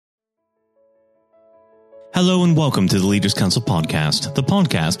Hello and welcome to the Leaders Council podcast, the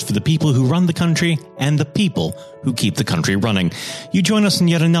podcast for the people who run the country and the people who keep the country running. You join us on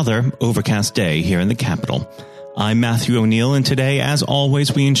yet another overcast day here in the capital. I'm Matthew O'Neill, and today, as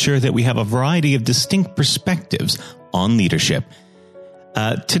always, we ensure that we have a variety of distinct perspectives on leadership.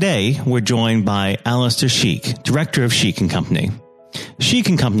 Today, we're joined by Alasdair Shaikh, Director of Shaikh Company.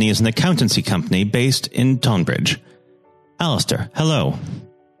 Shaikh Company is an accountancy company based in Tonbridge. Alasdair, hello.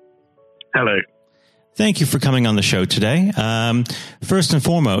 Hello. Thank you for coming on the show today. First and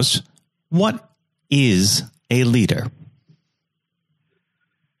foremost, what is a leader?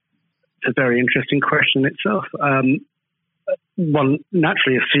 It's a very interesting question itself. One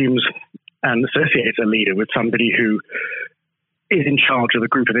naturally assumes and associates a leader with somebody who is in charge of a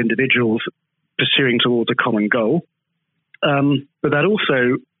group of individuals pursuing towards a common goal. But that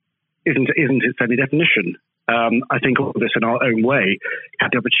also isn't its only definition. I think all of us in our own way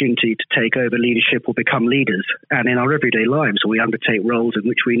have the opportunity to take over leadership or become leaders. And in our everyday lives, we undertake roles in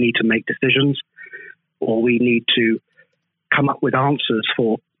which we need to make decisions or we need to come up with answers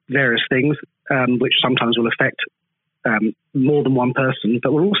for various things, which sometimes will affect more than one person,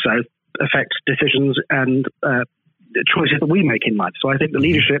 but will also affect decisions and choices that we make in life. So I think the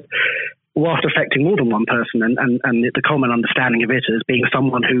leadership, whilst affecting more than one person, and the common understanding of it as being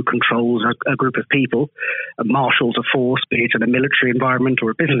someone who controls a group of people, marshals a force, be it in a military environment or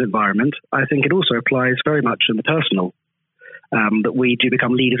a business environment, I think it also applies very much in the personal, that we do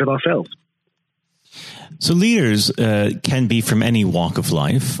become leaders of ourselves. So leaders can be from any walk of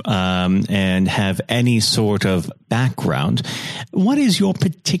life and have any sort of background. What is your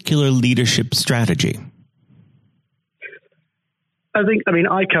particular leadership strategy?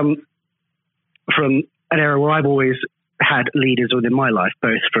 I come from an era where I've always had leaders within my life,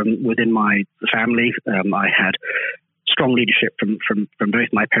 both from within my family. I had strong leadership from both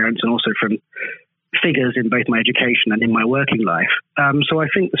my parents and also from figures in both my education and in my working life. So I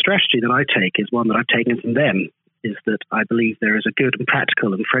think the strategy that I take is one that I've taken from them, is that I believe there is a good and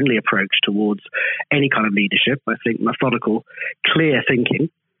practical and friendly approach towards any kind of leadership. I think methodical, clear thinking.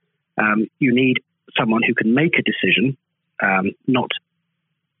 You need someone who can make a decision, not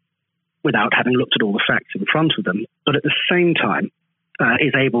without having looked at all the facts in front of them, but at the same time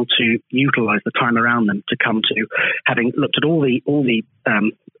is able to utilize the time around them to come to, having looked at all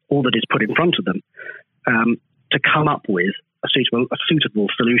that is put in front of them, to come up with a suitable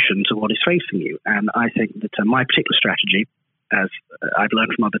solution to what is facing you. And I think that my particular strategy, as I've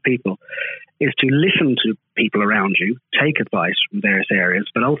learned from other people, is to listen to people around you, take advice from various areas,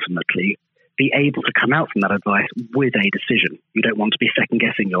 but ultimately be able to come out from that advice with a decision. You don't want to be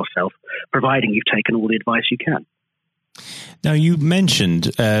second-guessing yourself, providing you've taken all the advice you can. Now, you mentioned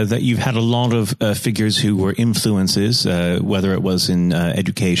that you've had a lot of figures who were influences, whether it was in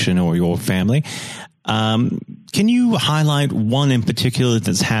education or your family. Can you highlight one in particular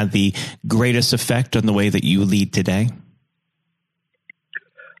that's had the greatest effect on the way that you lead today?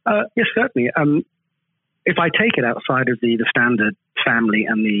 Yes, certainly. If I take it outside of the standard family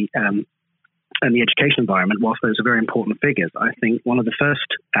and the education environment, whilst those are very important figures, I think one of the first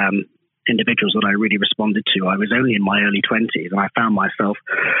individuals that I really responded to, I was only in my early 20s, and I found myself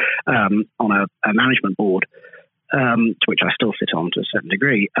on a management board, to which I still sit on to a certain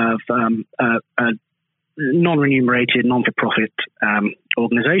degree, of a non-remunerated, non-for-profit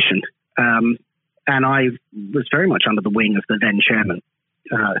organisation. And I was very much under the wing of the then chairman,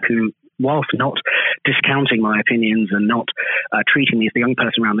 who, whilst not discounting my opinions and not treating me as the young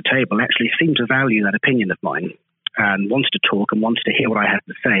person around the table, actually seemed to value that opinion of mine and wanted to talk and wanted to hear what I had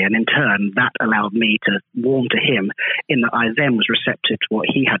to say. And in turn, that allowed me to warm to him in that I then was receptive to what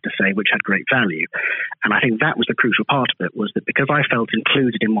he had to say, which had great value. And I think that was the crucial part of it, was that because I felt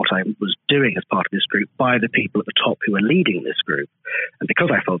included in what I was doing as part of this group by the people at the top who were leading this group, and because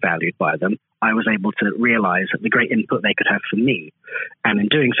I felt valued by them, I was able to realize that the great input they could have for me. And in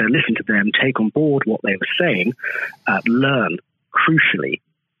doing so, listen to them, take on board what they were saying, learn crucially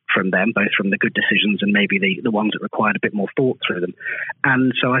from them, both from the good decisions and maybe the ones that required a bit more thought through them.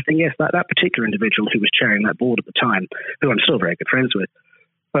 And so I think, yes, that particular individual who was chairing that board at the time, who I'm still very good friends with,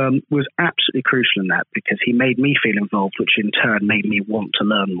 was absolutely crucial in that, because he made me feel involved, which in turn made me want to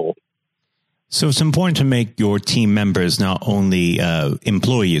learn more. So it's important to make your team members not only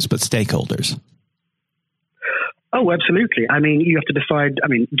employees, but stakeholders. Oh, absolutely. You have to decide,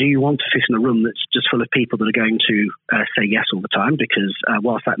 do you want to sit in a room that's just full of people that are going to say yes all the time? Because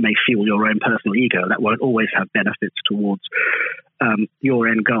whilst that may fuel your own personal ego, that won't always have benefits towards your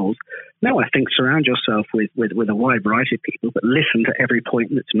end goals. No, I think surround yourself with a wide variety of people, but listen to every point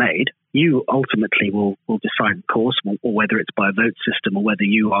that's made. You ultimately will decide the course, or whether it's by a vote system or whether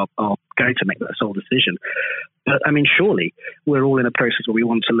you are going to make that sole decision. But I mean, surely we're all in a process where we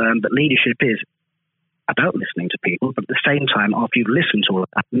want to learn that leadership is about listening to people, but at the same time, after you've listened to all of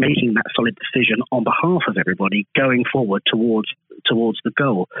that, making that solid decision on behalf of everybody going forward towards the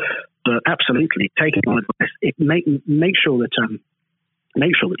goal. But absolutely, taking on advice, make sure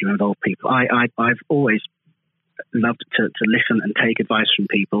that you involve people. I've always loved to listen and take advice from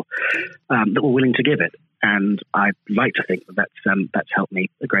people that were willing to give it. And I'd like to think that's helped me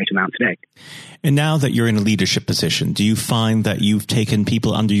a great amount today. And now that you're in a leadership position, do you find that you've taken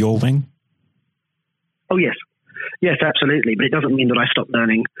people under your wing? Oh, yes. Yes, absolutely. But it doesn't mean that I stop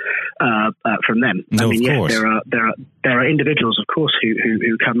learning from them. No, I mean, of course. Yes, there are individuals, of course,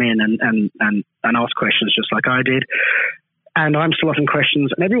 who come in and ask questions just like I did. And I'm still asking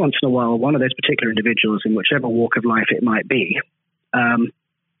questions. And every once in a while, one of those particular individuals, in whichever walk of life it might be,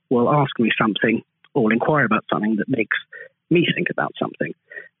 will ask me something or will inquire about something that makes me think about something.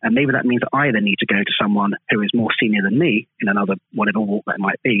 And maybe that means that I then need to go to someone who is more senior than me in another, whatever walk that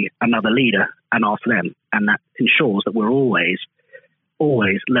might be, another leader, and ask them. And that ensures that we're always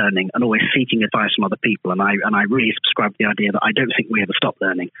learning and always seeking advice from other people. And I really subscribe to the idea that I don't think we ever stop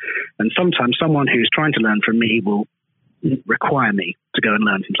learning. And sometimes someone who's trying to learn from me will require me to go and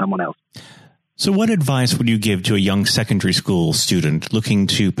learn from someone else. So what advice would you give to a young secondary school student looking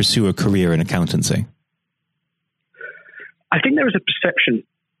to pursue a career in accountancy? I think there is a perception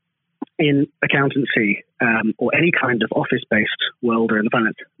in accountancy or any kind of office-based world or in the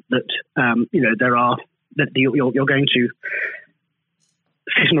finance that you're going to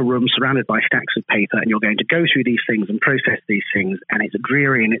sit in a room surrounded by stacks of paper and you're going to go through these things and process these things, and it's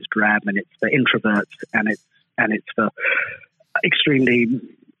dreary and it's drab and it's for introverts and it's for extremely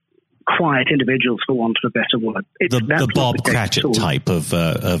quiet individuals, for want of a better word. The Bob Cratchit type of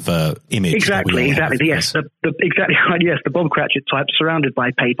image. Exactly. Yes, exactly right. Yes, the Bob Cratchit type, surrounded by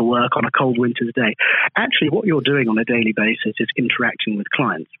paperwork on a cold winter's day. Actually, what you're doing on a daily basis is interacting with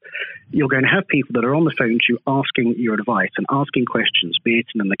clients. You're going to have people that are on the phone to you asking your advice and asking questions, be it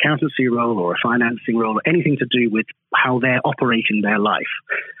in an accountancy role or a financing role or anything to do with how they're operating their life.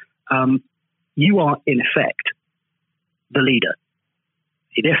 You are, in effect, the leader.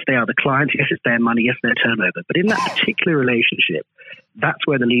 Yes, they are the client. Yes, it's their money. Yes, their turnover. But in that particular relationship, that's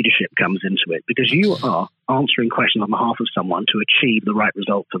where the leadership comes into it, because you are answering questions on behalf of someone to achieve the right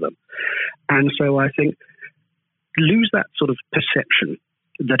result for them. And so I think lose that sort of perception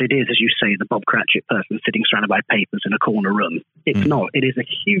that it is, as you say, the Bob Cratchit person sitting surrounded by papers in a corner room. It's not. It is a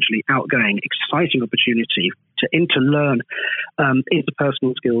hugely outgoing, exciting opportunity to learn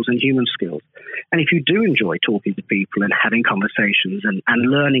interpersonal skills and human skills. And if you do enjoy talking to people and having conversations and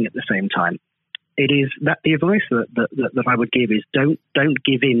learning at the same time, it is that the advice that I would give is don't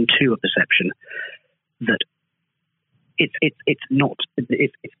give in to a perception that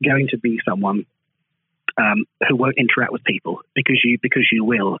it's going to be someone who won't interact with people, because you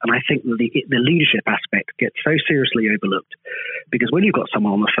will. And I think the leadership aspect gets so seriously overlooked, because when you've got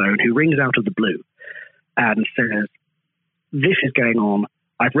someone on the phone who rings out of the blue and says, "This is going on,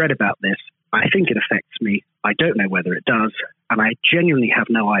 I've read about this, I think it affects me, I don't know whether it does, and I genuinely have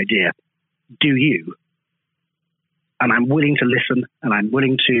no idea. Do you?" And I'm willing to listen, and I'm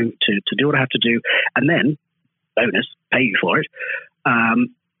willing to do what I have to do, and then, bonus, pay you for it.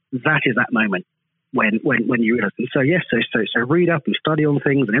 That is that moment when you realize. And so yes, so read up and study on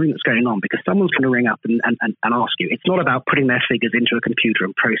things and everything that's going on, because someone's going to ring up and ask you. It's not about putting their figures into a computer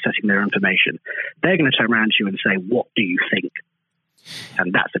and processing their information. They're going to turn around to you and say, "What do you think?"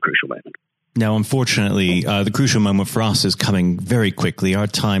 And that's the crucial moment. Now, unfortunately, the crucial moment for us is coming very quickly. Our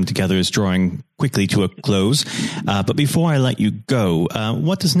time together is drawing quickly to a close. But before I let you go,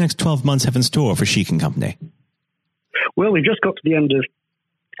 what does the next 12 months have in store for Shaikh & Company? Well, we've just got to the end of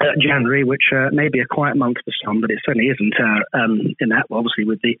January, which may be a quiet month for some, but it certainly isn't in that, obviously,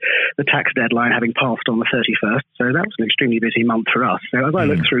 with the tax deadline having passed on the 31st. So that was an extremely busy month for us. So as I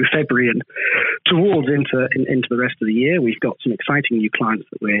look through February and towards into the rest of the year, we've got some exciting new clients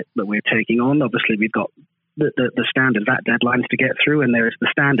that we're taking on. Obviously, we've got the standard VAT deadlines to get through, and there is the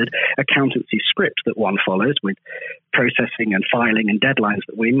standard accountancy script that one follows with processing and filing and deadlines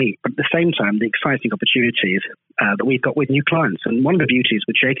that we meet. But at the same time, the exciting opportunities that we've got with new clients. And one of the beauties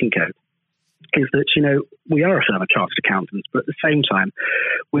with Shaikh Co is that, we are a firm of chartered accountants, but at the same time,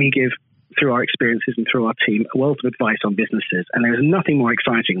 we give, through our experiences and through our team, a wealth of advice on businesses. And there's nothing more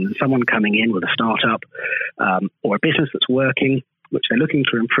exciting than someone coming in with a startup or a business that's working, which they're looking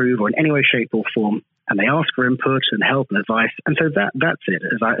to improve or in any way, shape or form, and they ask for input and help and advice. And so that's it.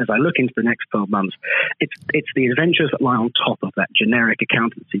 As I look into the next 12 months, it's the adventures that lie on top of that generic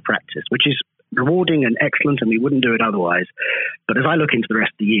accountancy practice, which is rewarding and excellent, and we wouldn't do it otherwise. But as I look into the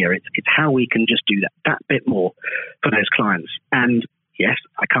rest of the year, it's how we can just do that bit more for those clients. And yes,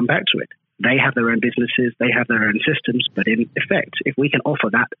 I come back to it. They have their own businesses, they have their own systems, but in effect, if we can offer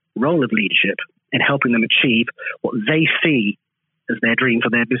that role of leadership in helping them achieve what they see as their dream for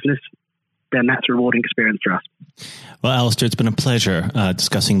their business, then that's a rewarding experience for us. Well, Alasdair, it's been a pleasure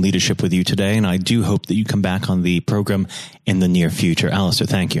discussing leadership with you today, and I do hope that you come back on the program in the near future. Alasdair,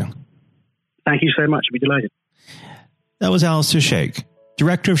 thank you. Thank you so much. I'd be delighted. That was Alasdair Shaikh,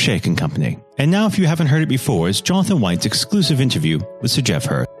 Director of Shaikh & Company. And now, if you haven't heard it before, is Jonathan White's exclusive interview with Sir Geoff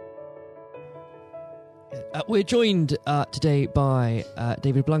Hurst. We're joined today by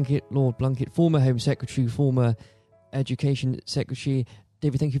David Blunkett, Lord Blunkett, former Home Secretary, former Education Secretary.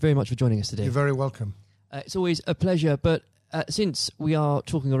 David, thank you very much for joining us today. You're very welcome. It's always a pleasure, but since we are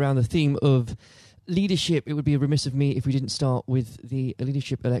talking around the theme of leadership, it would be remiss of me if we didn't start with the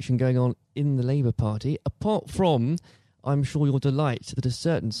leadership election going on in the Labour Party. Apart from, I'm sure, your delight that a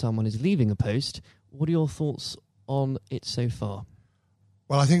certain someone is leaving a post, what are your thoughts on it so far?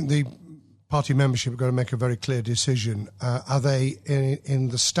 Well, I think the party membership have got to make a very clear decision. Are they in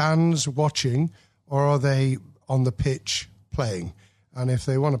the stands watching, or are they on the pitch playing? And if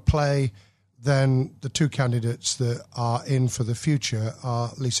they want to play, then the two candidates that are in for the future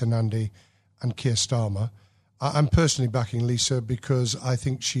are Lisa Nandy and Keir Starmer. I'm personally backing Lisa because I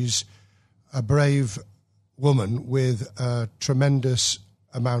think she's a brave woman with a tremendous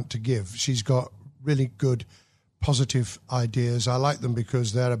amount to give. She's got really good, positive ideas. I like them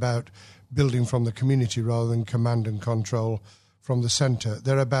because they're about building from the community rather than command and control from the centre.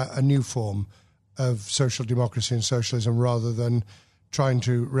 They're about a new form of social democracy and socialism rather than trying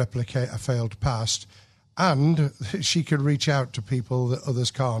to replicate a failed past. And she can reach out to people that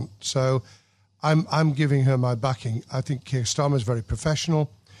others can't. So I'm giving her my backing. I think Keir Starmer is very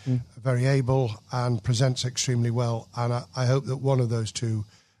professional, very able, and presents extremely well. And I hope that one of those two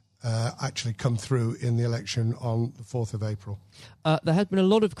actually come through in the election on the 4th of April. There has been a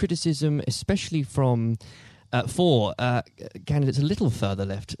lot of criticism, especially from for candidates a little further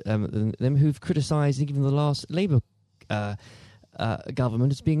left than them, who've criticised even the last Labour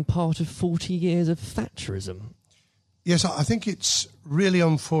government as being part of 40 years of Thatcherism. Yes, I think it's really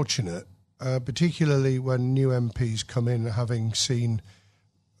unfortunate, particularly when new MPs come in having seen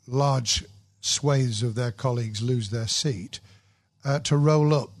large swathes of their colleagues lose their seat, to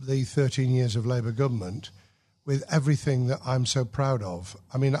roll up the 13 years of Labour government with everything that I'm so proud of.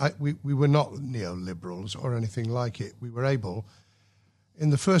 I mean, we were not neoliberals or anything like it. We were able, in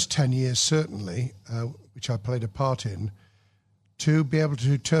the first 10 years certainly, which I played a part in, to be able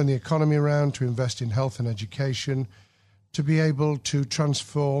to turn the economy around, to invest in health and education, to be able to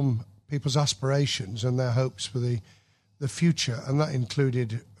transform people's aspirations and their hopes for the future. And that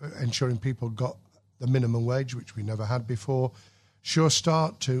included ensuring people got the minimum wage, which we never had before, Sure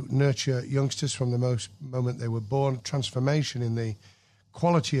Start to nurture youngsters from the moment they were born, transformation in the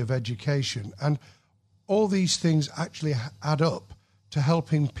quality of education. And all these things actually add up to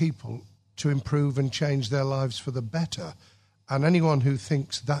helping people to improve and change their lives for the better. And anyone who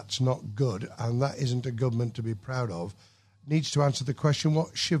thinks that's not good and that isn't a government to be proud of needs to answer the question,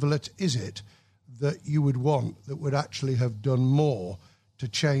 what shibboleth is it that you would want that would actually have done more to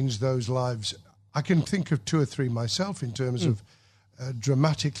change those lives? I can think of two or three myself in terms of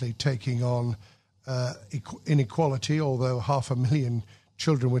dramatically taking on inequality, although 500,000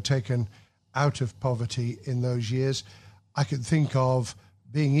 children were taken out of poverty in those years. I could think of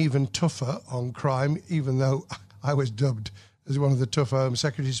being even tougher on crime, even though I was dubbed as one of the tougher Home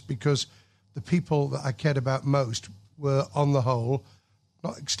Secretaries, because the people that I cared about most were, on the whole,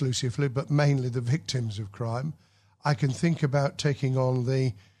 not exclusively, but mainly the victims of crime. I can think about taking on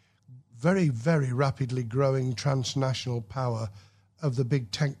the very, very rapidly growing transnational power of the big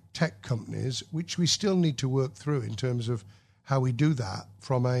tech companies, which we still need to work through in terms of how we do that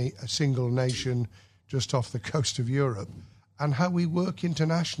from a single nation just off the coast of Europe, and how we work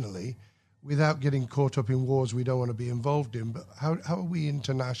internationally without getting caught up in wars we don't want to be involved in. But how are we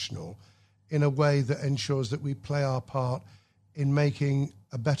international in a way that ensures that we play our part in making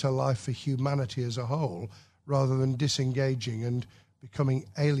a better life for humanity as a whole, rather than disengaging and becoming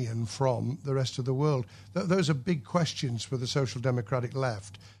alien from the rest of the world? Those are big questions for the social democratic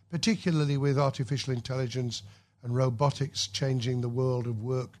left, particularly with artificial intelligence and robotics changing the world of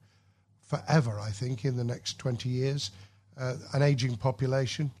work forever, I think, in the next 20 years. An ageing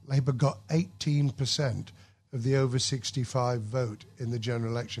population. Labour got 18% of the over 65 vote in the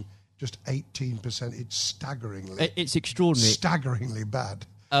general election. just 18%. It's staggeringly. It's extraordinary. Staggeringly bad.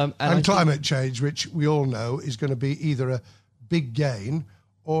 And climate change, which we all know is going to be either a big gain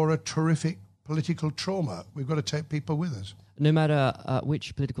or a terrific political trauma. We've got to take people with us. No matter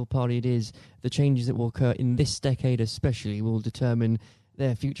which political party it is, the changes that will occur in this decade especially will determine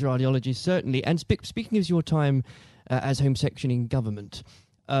their future ideologies, certainly. And speaking of your time as Home Secretary in government,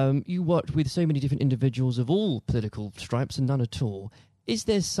 you worked with so many different individuals of all political stripes and none at all. Is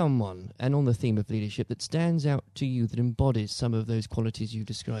there someone, and on the theme of leadership, that stands out to you that embodies some of those qualities you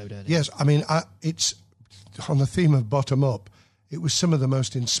described earlier? Yes, I mean, it's on the theme of bottom-up. It was some of the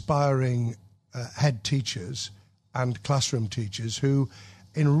most inspiring head teachers and classroom teachers who,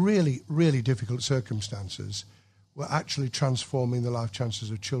 in really, really difficult circumstances, were actually transforming the life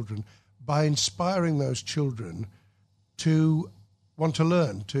chances of children by inspiring those children to want to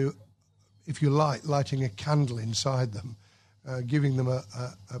learn, to, if you like, lighting a candle inside them, giving them a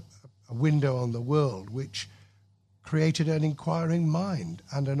window on the world, which created an inquiring mind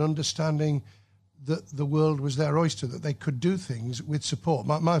and an understanding that the world was their oyster, that they could do things with support.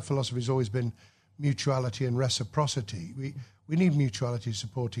 My philosophy has always been mutuality and reciprocity. We need mutuality to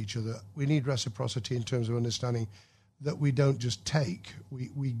support each other. We need reciprocity in terms of understanding that we don't just take,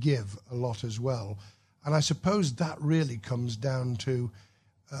 we give a lot as well. And I suppose that really comes down to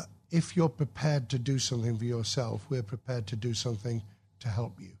if you're prepared to do something for yourself, we're prepared to do something to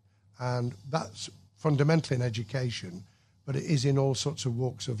help you. And that's fundamentally in education, but it is in all sorts of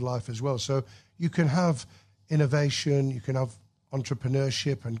walks of life as well. So you can have innovation, you can have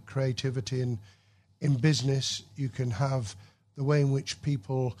entrepreneurship and creativity in business, you can have the way in which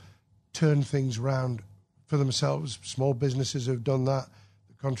people turn things around for themselves. Small businesses have done that,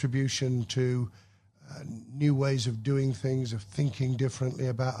 the contribution to new ways of doing things, of thinking differently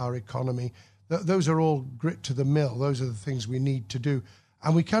about our economy. Those are all grit to the mill. Those are the things we need to do.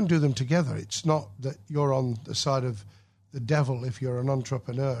 And we can do them together. It's not that you're on the side of the devil if you're an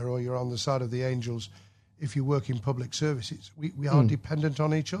entrepreneur or you're on the side of the angels if you work in public services. We are dependent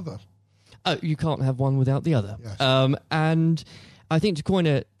on each other. You can't have one without the other. Yes. And I think to coin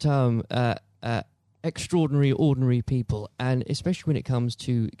a term, extraordinary, ordinary people, and especially when it comes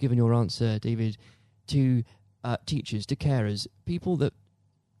to, given your answer, David, to teachers, to carers, people that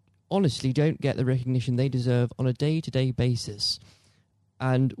honestly don't get the recognition they deserve on a day-to-day basis.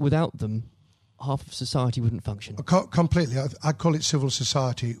 And without them, half of society wouldn't function. Completely. I call it civil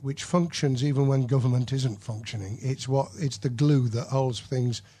society, which functions even when government isn't functioning. It's the glue that holds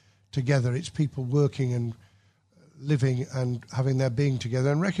things together. It's people working and living and having their being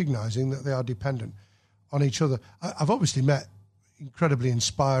together and recognising that they are dependent on each other. I've obviously met incredibly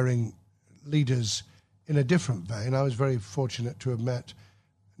inspiring leaders in a different vein. I was very fortunate to have met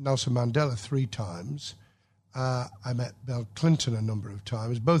Nelson Mandela 3 times. I met Bill Clinton a number of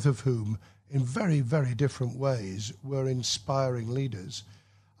times, both of whom, in very, very different ways, were inspiring leaders.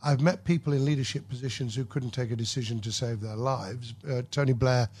 I've met people in leadership positions who couldn't take a decision to save their lives. Tony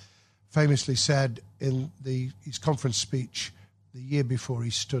Blair famously said in his conference speech the year before he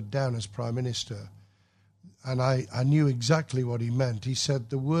stood down as Prime Minister, and I knew exactly what he meant. He said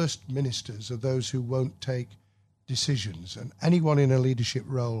the worst ministers are those who won't take decisions, and anyone in a leadership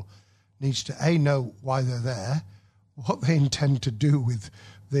role needs to, A, know why they're there, what they intend to do with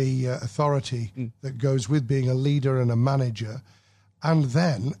the authority that goes with being a leader and a manager, and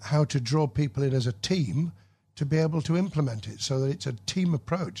then how to draw people in as a team to be able to implement it so that it's a team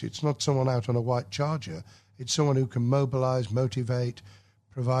approach. It's not someone out on a white charger. It's someone who can mobilise, motivate,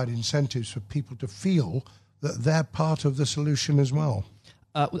 provide incentives for people to feel that they're part of the solution as well.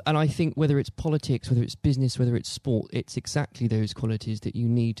 And I think whether it's politics, whether it's business, whether it's sport, it's exactly those qualities that you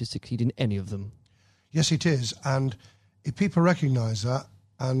need to succeed in any of them. Yes, it is. And if people recognise that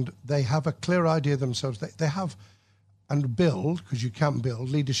and they have a clear idea themselves, they have and build, because you can build,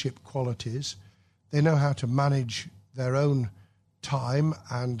 leadership qualities. They know how to manage their own time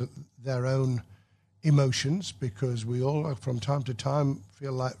and their own emotions, because we all, from time to time,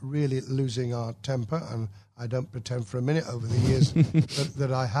 feel like really losing our temper, and I don't pretend for a minute over the years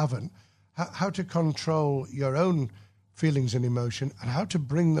that I haven't. How to control your own feelings and emotion, and how to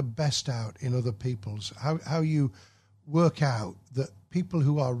bring the best out in other people's. How you work out that people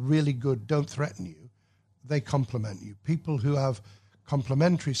who are really good don't threaten you, they complement you. People who have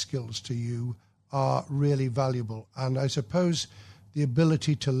complementary skills to you are really valuable. And I suppose the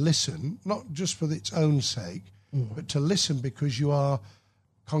ability to listen, not just for its own sake, but to listen because you are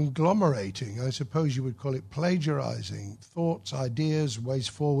conglomerating, I suppose you would call it plagiarizing, thoughts, ideas, ways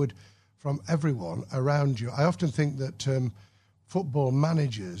forward from everyone around you. I often think that football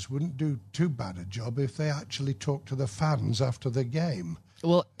managers wouldn't do too bad a job if they actually talked to the fans after the game.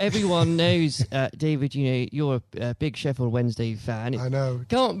 Well, everyone knows, David, you're a big Sheffield Wednesday fan. I know. It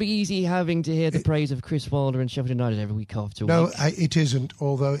can't be easy having to hear the praise of Chris Wilder and Sheffield United every week after week. No, it isn't,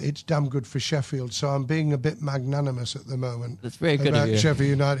 although it's damn good for Sheffield, so I'm being a bit magnanimous at the moment. That's very good about of you. Sheffield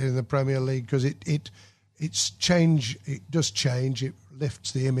United in the Premier League, because it's change. It does change. It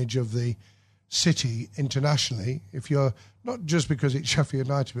lifts the image of the city internationally. If you're not just because it's Sheffield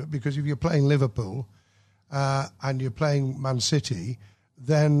United, but because if you're playing Liverpool and you're playing Man City,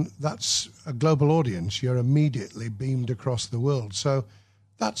 then that's a global audience. You're immediately beamed across the world. So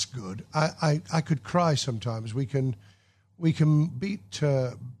that's good. I could cry sometimes. We can beat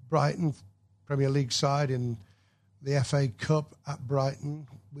Brighton, Premier League side, in the FA Cup at Brighton.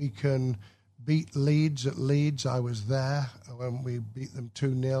 We can beat Leeds at Leeds. I was there when we beat them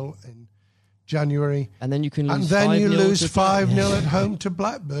 2-0 in January. And then you can lose 5-0. And then you lose 5-0 at home to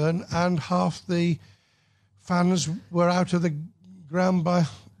Blackburn, and half the fans were out of the ground by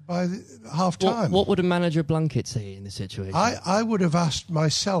half time. What would a manager Blunkett say in this situation? I would have asked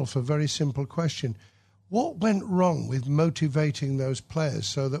myself a very simple question. What went wrong with motivating those players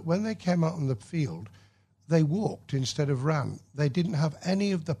so that when they came out on the field, they walked instead of ran? They didn't have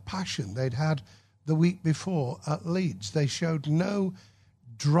any of the passion they'd had the week before at Leeds. They showed no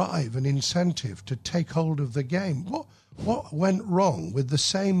drive and incentive to take hold of the game. What went wrong with the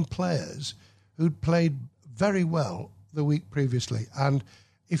same players who'd played very well the week previously? And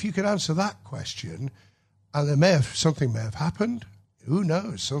if you could answer that question, and something may have happened, who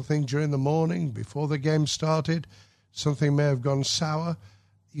knows, something during the morning before the game started, something may have gone sour.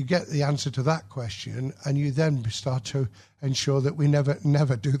 You get the answer to that question, and you then start to ensure that we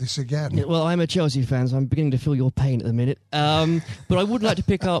never do this again. Yeah, well, I'm a Chelsea fan, so I'm beginning to feel your pain at the minute. But I would like to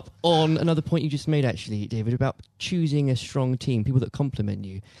pick up on another point you just made, actually, David, about choosing a strong team, people that complement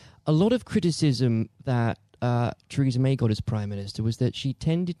you. A lot of criticism that Theresa May got as Prime Minister was that she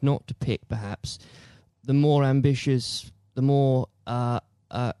tended not to pick, perhaps, the more ambitious, the more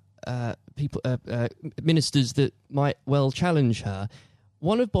ministers that might well challenge her.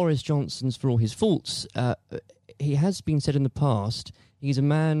 One of Boris Johnson's, for all his faults, he has been said in the past, he's a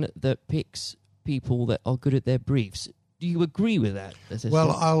man that picks people that are good at their briefs. Do you agree with that? Well,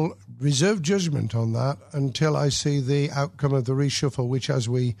 I'll reserve judgment on that until I see the outcome of the reshuffle, which, as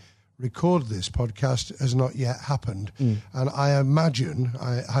we record this podcast, has not yet happened. And I imagine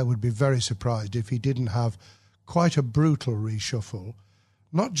I would be very surprised if he didn't have quite a brutal reshuffle,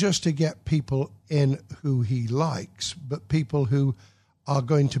 not just to get people in who he likes, but people who are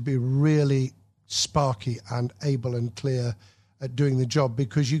going to be really sparky and able and clear at doing the job,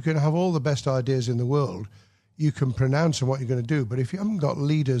 because you can have all the best ideas in the world, you can pronounce on what you're going to do, but if you haven't got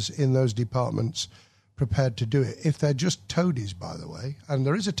leaders in those departments prepared to do it, if they're just toadies, by the way, and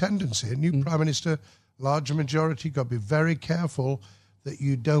there is a tendency, a new Prime Minister, large majority, got to be very careful that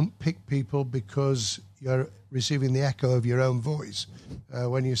you don't pick people because you're receiving the echo of your own voice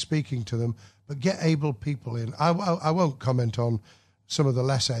when you're speaking to them, but get able people in. I won't comment on some of the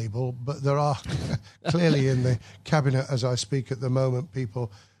less able, but there are clearly in the cabinet as I speak at the moment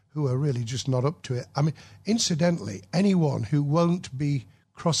people who are really just not up to it. I mean, incidentally, anyone who won't be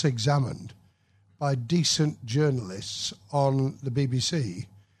cross-examined by decent journalists on the BBC,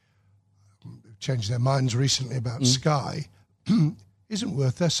 who've changed their minds recently about Sky, isn't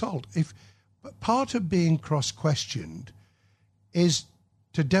worth their salt. But part of being cross-questioned is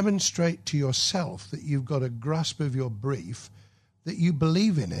to demonstrate to yourself that you've got a grasp of your brief, that you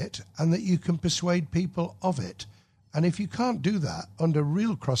believe in it, and that you can persuade people of it. And if you can't do that under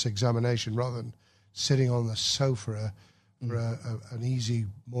real cross-examination, rather than sitting on the sofa for an easy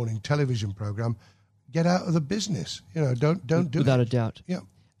morning television program, get out of the business. Don't do it. Without a doubt. Yeah.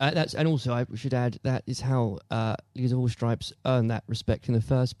 And also, I should add, that is how Leaders of All Stripes earn that respect in the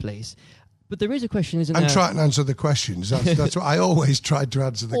first place. But there is a question, isn't there? And try and answer the questions. That's what I always tried to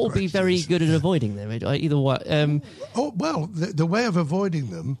answer the questions. Or be very good at avoiding them. Either way. The way of avoiding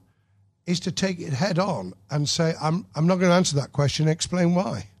them is to take it head on and say, I'm not going to answer that question, explain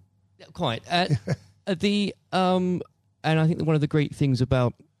why. Quite. And I think that one of the great things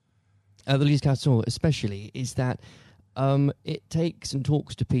about the Leaders Council especially is that it takes and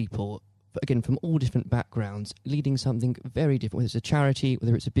talks to people, again, from all different backgrounds, leading something very different, whether it's a charity,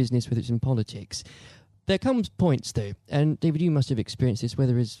 whether it's a business, whether it's in politics. There comes points, though, and David, you must have experienced this,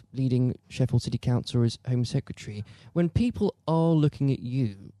 whether as leading Sheffield City Council or as Home Secretary, when people are looking at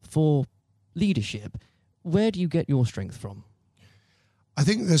you for leadership, where do you get your strength from? I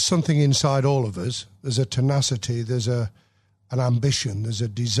think there's something inside all of us. There's a tenacity, there's an ambition, there's a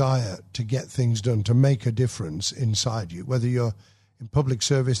desire to get things done, to make a difference inside you, whether you're in public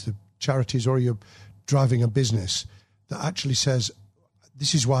service, the charities, or you're driving a business that actually says,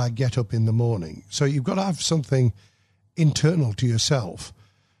 this is why I get up in the morning. So you've got to have something internal to yourself.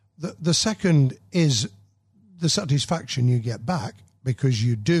 The second is the satisfaction you get back, because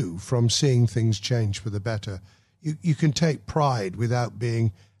you do, from seeing things change for the better. You can take pride without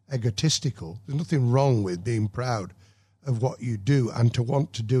being egotistical. There's nothing wrong with being proud of what you do and to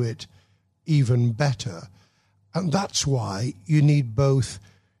want to do it even better. And that's why you need both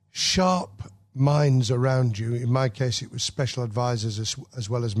sharp minds around you. In my case, it was special advisors as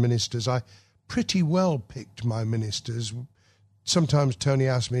well as ministers. I pretty well picked my ministers. Sometimes Tony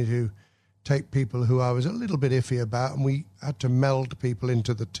asked me to take people who I was a little bit iffy about, and we had to meld people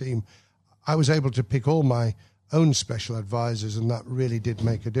into the team. I was able to pick all my own special advisors, and that really did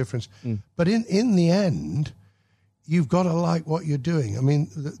make a difference. But in the end, you've got to like what you're doing. I mean,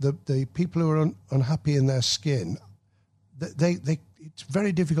 the people who are unhappy in their skin, it's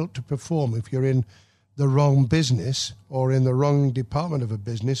very difficult to perform if you're in the wrong business or in the wrong department of a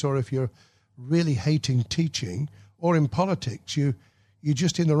business, or if you're really hating teaching, or in politics, you're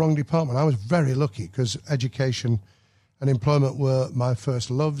just in the wrong department. I was very lucky because education and employment were my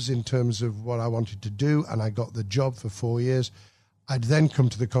first loves in terms of what I wanted to do, and I got the job for 4 years. I'd then come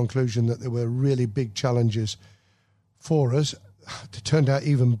to the conclusion that there were really big challenges for us. It turned out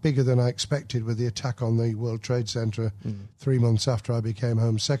even bigger than I expected with the attack on the World Trade Center 3 months after I became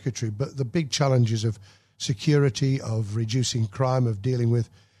Home Secretary. But the big challenges of security, of reducing crime, of dealing with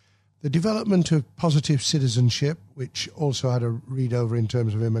the development of positive citizenship, which also had a read over in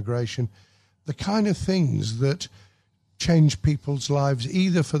terms of immigration, the kind of things that change people's lives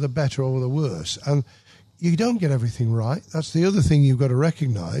either for the better or the worse. And you don't get everything right. That's the other thing you've got to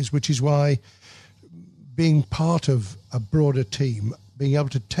recognise, which is why being part of a broader team, being able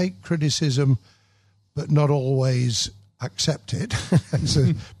to take criticism but not always accept it,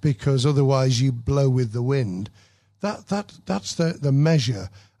 because otherwise you blow with the wind, that's the measure.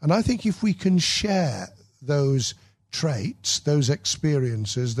 And I think if we can share those traits, those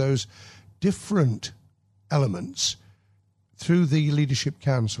experiences, those different elements through the Leadership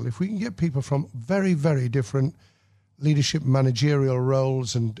Council, if we can get people from very, very different leadership managerial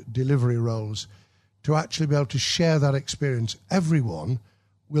roles and delivery roles to actually be able to share that experience, everyone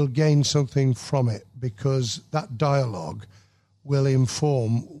will gain something from it, because that dialogue will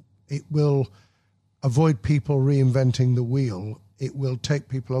inform, it will avoid people reinventing the wheel. It will take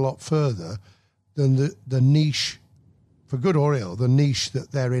people a lot further than the niche, for good or ill, the niche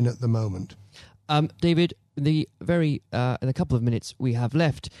that they're in at the moment. David, in a couple of minutes we have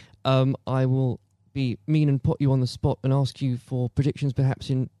left, I will be mean and put you on the spot and ask you for predictions perhaps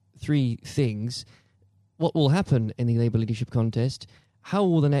in 3 things. What will happen in the Labour leadership contest? How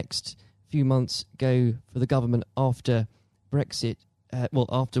will the next few months go for the government after Brexit,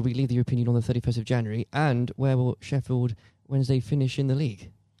 after we leave the European Union on the 31st of January? And where will Sheffield Wednesday finish in the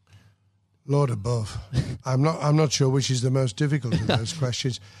league? Lord above. I'm not sure which is the most difficult of those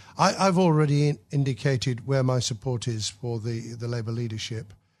questions. I've already indicated where my support is for the Labour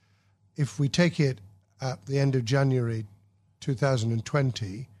leadership. If we take it at the end of January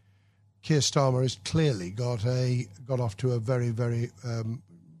 2020, Keir Starmer has clearly got off to a very, very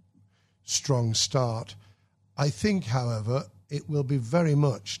strong start. I think, however, it will be very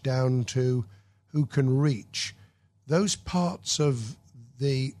much down to who can reach those parts of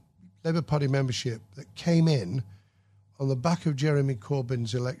the Labour Party membership that came in on the back of Jeremy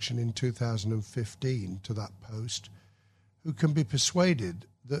Corbyn's election in 2015 to that post, who can be persuaded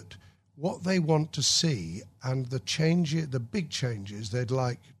that what they want to see and the big changes they'd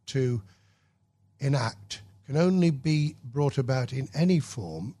like to enact can only be brought about in any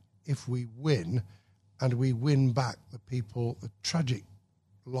form if we win, and we win back the tragic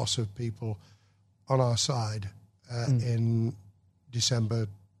loss of people on our side in December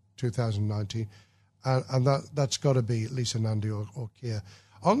 2019, and that's got to be Lisa Nandy or Keir.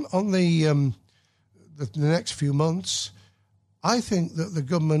 On the next few months, I think that the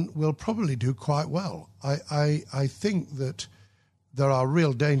government will probably do quite well. I think that there are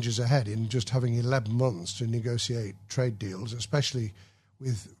real dangers ahead in just having 11 months to negotiate trade deals, especially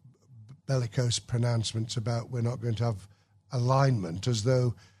with bellicose pronouncements about we're not going to have alignment, as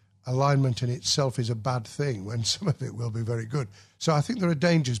though alignment in itself is a bad thing when some of it will be very good. So I think there are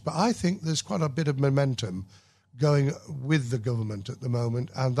dangers, but I think there's quite a bit of momentum going with the government at the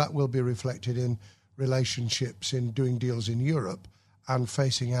moment, and that will be reflected in relationships, in doing deals in Europe and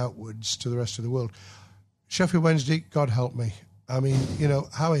facing outwards to the rest of the world. Sheffield Wednesday, God help me. I mean,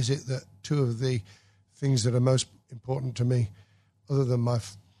 how is it that 2 of the things that are most important to me, other than my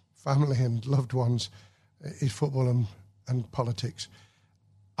family and loved ones, is football and politics?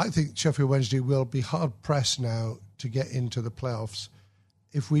 I think Sheffield Wednesday will be hard-pressed now to get into the playoffs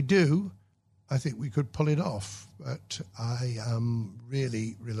if we do, I think we could pull it off. But I am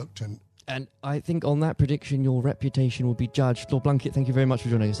really reluctant. And I think on that prediction, your reputation will be judged. Lord Blunkett, thank you very much for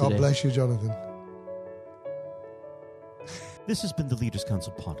joining us today. God bless you, Jonathan. This has been the Leaders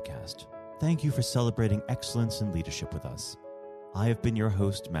Council podcast. Thank you for celebrating excellence in leadership with us. I have been your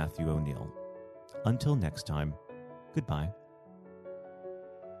host, Matthew O'Neill. Until next time, goodbye.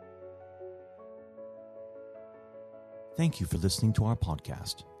 Thank you for listening to our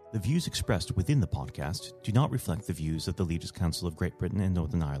podcast. The views expressed within the podcast do not reflect the views of the Leaders Council of Great Britain and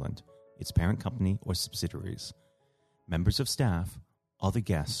Northern Ireland, its parent company or subsidiaries, members of staff, other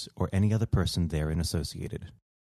guests, or any other person therein associated.